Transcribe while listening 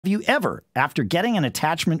Have you ever, after getting an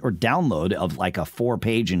attachment or download of like a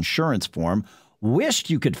 4-page insurance form, wished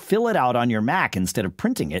you could fill it out on your Mac instead of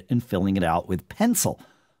printing it and filling it out with pencil?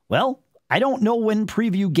 Well, I don't know when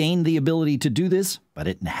Preview gained the ability to do this, but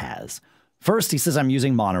it has. First, he says I'm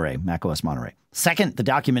using Monterey, macOS Monterey. Second, the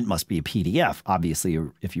document must be a PDF. Obviously,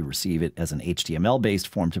 if you receive it as an HTML-based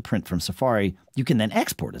form to print from Safari, you can then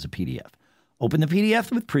export as a PDF. Open the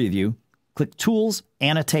PDF with Preview, click Tools,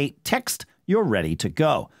 Annotate, Text, you're ready to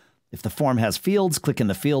go. If the form has fields, click in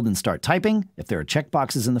the field and start typing. If there are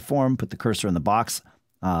checkboxes in the form, put the cursor in the box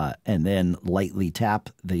and then lightly tap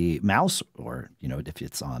the mouse, or, if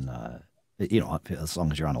it's on, as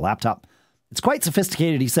long as you're on a laptop. It's quite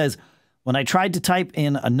sophisticated. He says, when I tried to type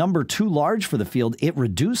in a number too large for the field, it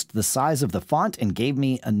reduced the size of the font and gave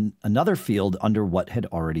me another field under what had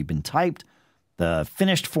already been typed. The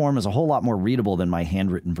finished form is a whole lot more readable than my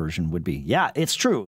handwritten version would be. Yeah, it's true.